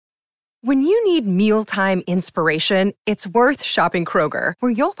When you need mealtime inspiration, it's worth shopping Kroger,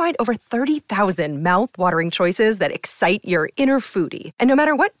 where you'll find over 30,000 mouth-watering choices that excite your inner foodie. And no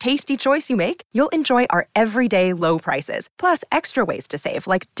matter what tasty choice you make, you'll enjoy our everyday low prices, plus extra ways to save,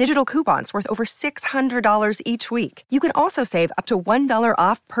 like digital coupons worth over $600 each week. You can also save up to $1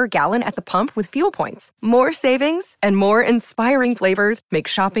 off per gallon at the pump with fuel points. More savings and more inspiring flavors make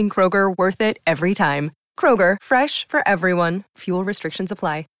shopping Kroger worth it every time. Kroger, fresh for everyone. Fuel restrictions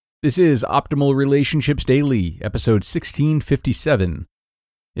apply. This is Optimal Relationships Daily, episode 1657.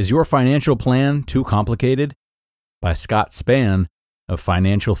 Is Your Financial Plan Too Complicated? By Scott Spann of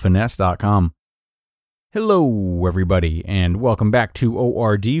FinancialFinesse.com. Hello, everybody, and welcome back to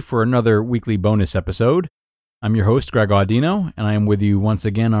ORD for another weekly bonus episode. I'm your host, Greg Audino, and I am with you once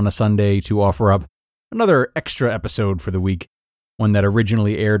again on a Sunday to offer up another extra episode for the week, one that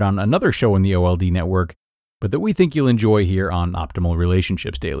originally aired on another show in the OLD network, but that we think you'll enjoy here on Optimal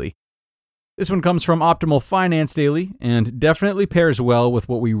Relationships Daily. This one comes from Optimal Finance Daily and definitely pairs well with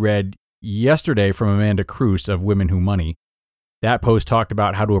what we read yesterday from Amanda Cruz of Women Who Money. That post talked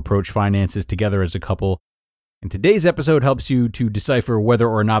about how to approach finances together as a couple, and today's episode helps you to decipher whether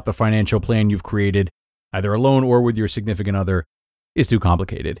or not the financial plan you've created, either alone or with your significant other, is too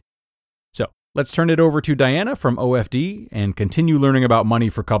complicated. So let's turn it over to Diana from OFD and continue learning about money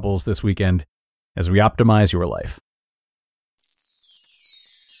for couples this weekend as we optimize your life.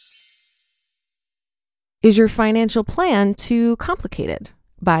 Is Your Financial Plan Too Complicated?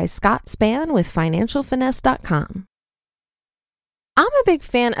 By Scott Spann with FinancialFinesse.com. I'm a big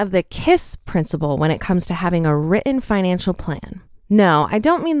fan of the KISS principle when it comes to having a written financial plan. No, I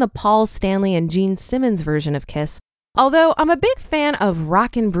don't mean the Paul Stanley and Gene Simmons version of KISS, although I'm a big fan of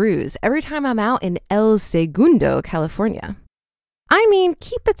Rockin' Brews every time I'm out in El Segundo, California. I mean,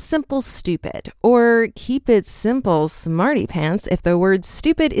 keep it simple, stupid, or keep it simple, smarty pants if the word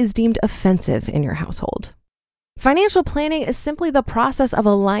stupid is deemed offensive in your household. Financial planning is simply the process of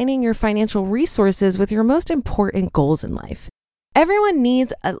aligning your financial resources with your most important goals in life. Everyone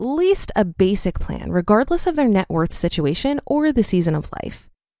needs at least a basic plan, regardless of their net worth situation or the season of life.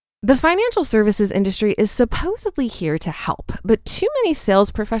 The financial services industry is supposedly here to help, but too many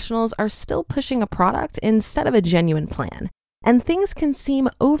sales professionals are still pushing a product instead of a genuine plan. And things can seem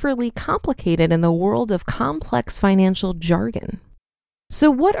overly complicated in the world of complex financial jargon. So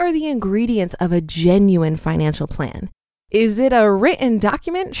what are the ingredients of a genuine financial plan? Is it a written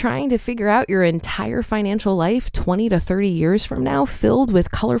document trying to figure out your entire financial life 20 to 30 years from now, filled with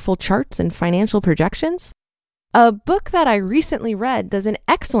colorful charts and financial projections? A book that I recently read does an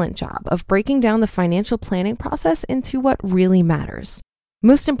excellent job of breaking down the financial planning process into what really matters.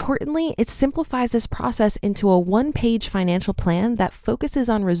 Most importantly, it simplifies this process into a one-page financial plan that focuses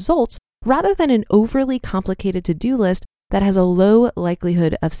on results rather than an overly complicated to-do list that has a low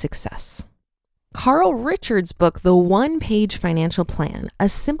likelihood of success. Carl Richards' book, The One-Page Financial Plan, A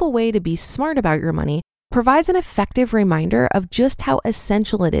Simple Way to Be Smart About Your Money, provides an effective reminder of just how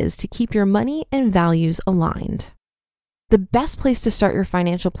essential it is to keep your money and values aligned. The best place to start your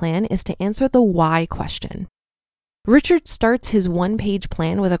financial plan is to answer the why question. Richard starts his one-page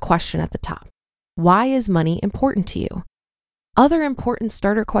plan with a question at the top. Why is money important to you? Other important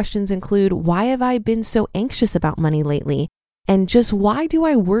starter questions include, why have I been so anxious about money lately? And just why do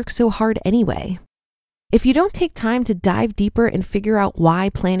I work so hard anyway? If you don't take time to dive deeper and figure out why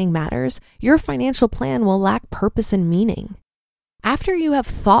planning matters, your financial plan will lack purpose and meaning. After you have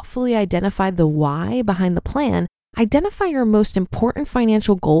thoughtfully identified the why behind the plan, identify your most important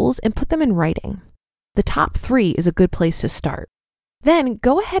financial goals and put them in writing. The top 3 is a good place to start. Then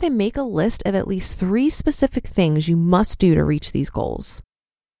go ahead and make a list of at least 3 specific things you must do to reach these goals.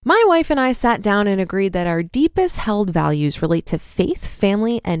 My wife and I sat down and agreed that our deepest held values relate to faith,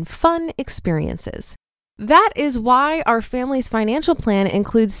 family, and fun experiences. That is why our family's financial plan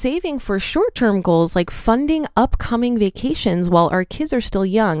includes saving for short-term goals like funding upcoming vacations while our kids are still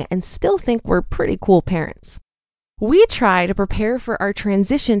young and still think we're pretty cool parents. We try to prepare for our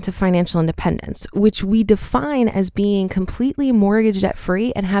transition to financial independence, which we define as being completely mortgage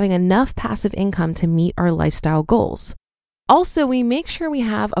debt-free and having enough passive income to meet our lifestyle goals. Also, we make sure we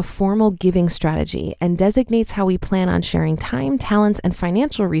have a formal giving strategy and designates how we plan on sharing time, talents, and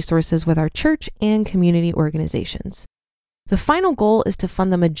financial resources with our church and community organizations. The final goal is to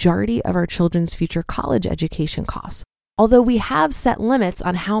fund the majority of our children's future college education costs, although we have set limits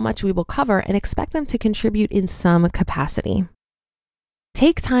on how much we will cover and expect them to contribute in some capacity.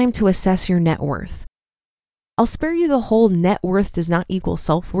 Take time to assess your net worth. I'll spare you the whole net worth does not equal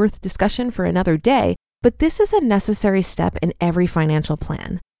self-worth discussion for another day, but this is a necessary step in every financial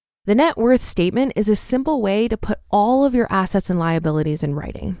plan. The net worth statement is a simple way to put all of your assets and liabilities in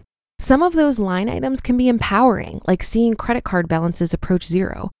writing. Some of those line items can be empowering, like seeing credit card balances approach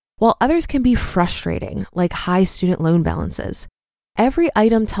zero, while others can be frustrating, like high student loan balances. Every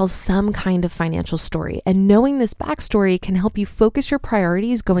item tells some kind of financial story, and knowing this backstory can help you focus your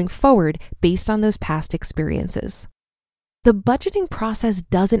priorities going forward based on those past experiences. The budgeting process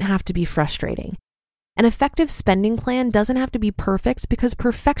doesn't have to be frustrating. An effective spending plan doesn't have to be perfect because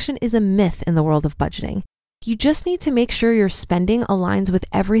perfection is a myth in the world of budgeting. You just need to make sure your spending aligns with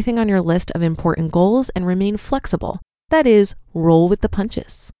everything on your list of important goals and remain flexible. That is, roll with the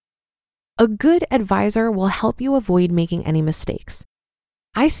punches. A good advisor will help you avoid making any mistakes.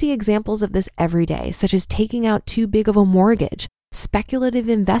 I see examples of this every day, such as taking out too big of a mortgage, speculative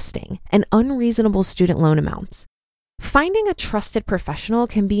investing, and unreasonable student loan amounts. Finding a trusted professional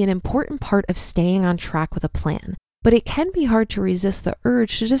can be an important part of staying on track with a plan, but it can be hard to resist the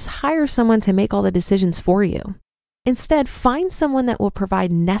urge to just hire someone to make all the decisions for you. Instead, find someone that will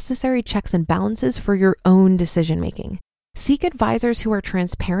provide necessary checks and balances for your own decision-making. Seek advisors who are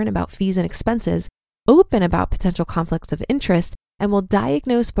transparent about fees and expenses, open about potential conflicts of interest, and will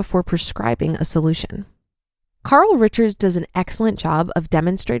diagnose before prescribing a solution. Carl Richards does an excellent job of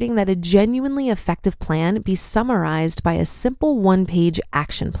demonstrating that a genuinely effective plan be summarized by a simple one-page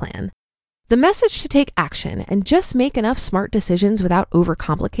action plan. The message to take action and just make enough smart decisions without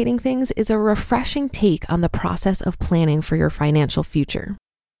overcomplicating things is a refreshing take on the process of planning for your financial future.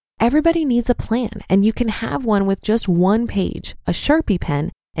 Everybody needs a plan, and you can have one with just one page, a Sharpie pen,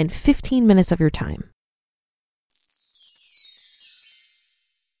 and 15 minutes of your time.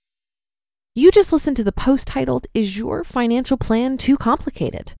 You just listened to the post titled, "Is Your Financial Plan Too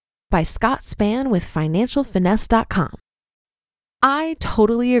Complicated?" by Scott Spann with financialfinesse.com. I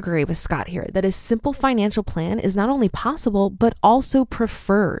totally agree with Scott here that a simple financial plan is not only possible, but also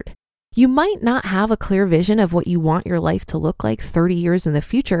preferred. You might not have a clear vision of what you want your life to look like 30 years in the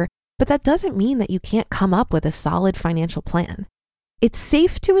future, but that doesn't mean that you can't come up with a solid financial plan. It's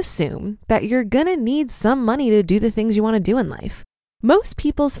safe to assume that you're gonna need some money to do the things you want to do in life. Most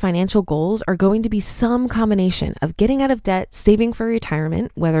people's financial goals are going to be some combination of getting out of debt, saving for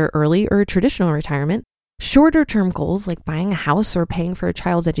retirement, whether early or traditional retirement, shorter term goals like buying a house or paying for a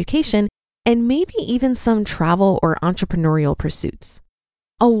child's education, and maybe even some travel or entrepreneurial pursuits.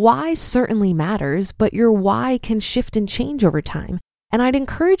 A why certainly matters, but your why can shift and change over time. And I'd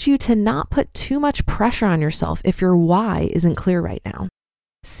encourage you to not put too much pressure on yourself if your why isn't clear right now.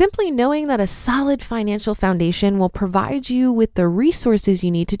 Simply knowing that a solid financial foundation will provide you with the resources you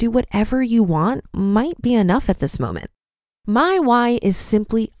need to do whatever you want might be enough at this moment. My why is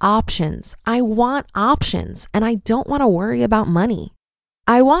simply options. I want options, and I don't want to worry about money.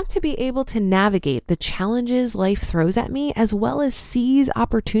 I want to be able to navigate the challenges life throws at me as well as seize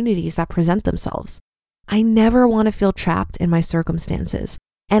opportunities that present themselves. I never want to feel trapped in my circumstances,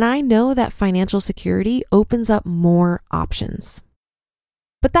 and I know that financial security opens up more options.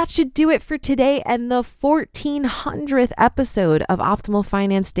 But that should do it for today and the 1400th episode of Optimal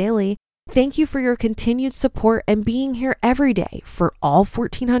Finance Daily. Thank you for your continued support and being here every day for all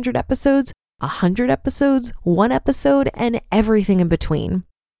 1400 episodes, 100 episodes, 1 episode, and everything in between.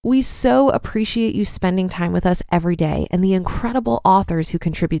 We so appreciate you spending time with us every day and the incredible authors who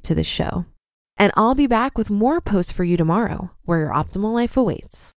contribute to this show. And I'll be back with more posts for you tomorrow, where your optimal life awaits.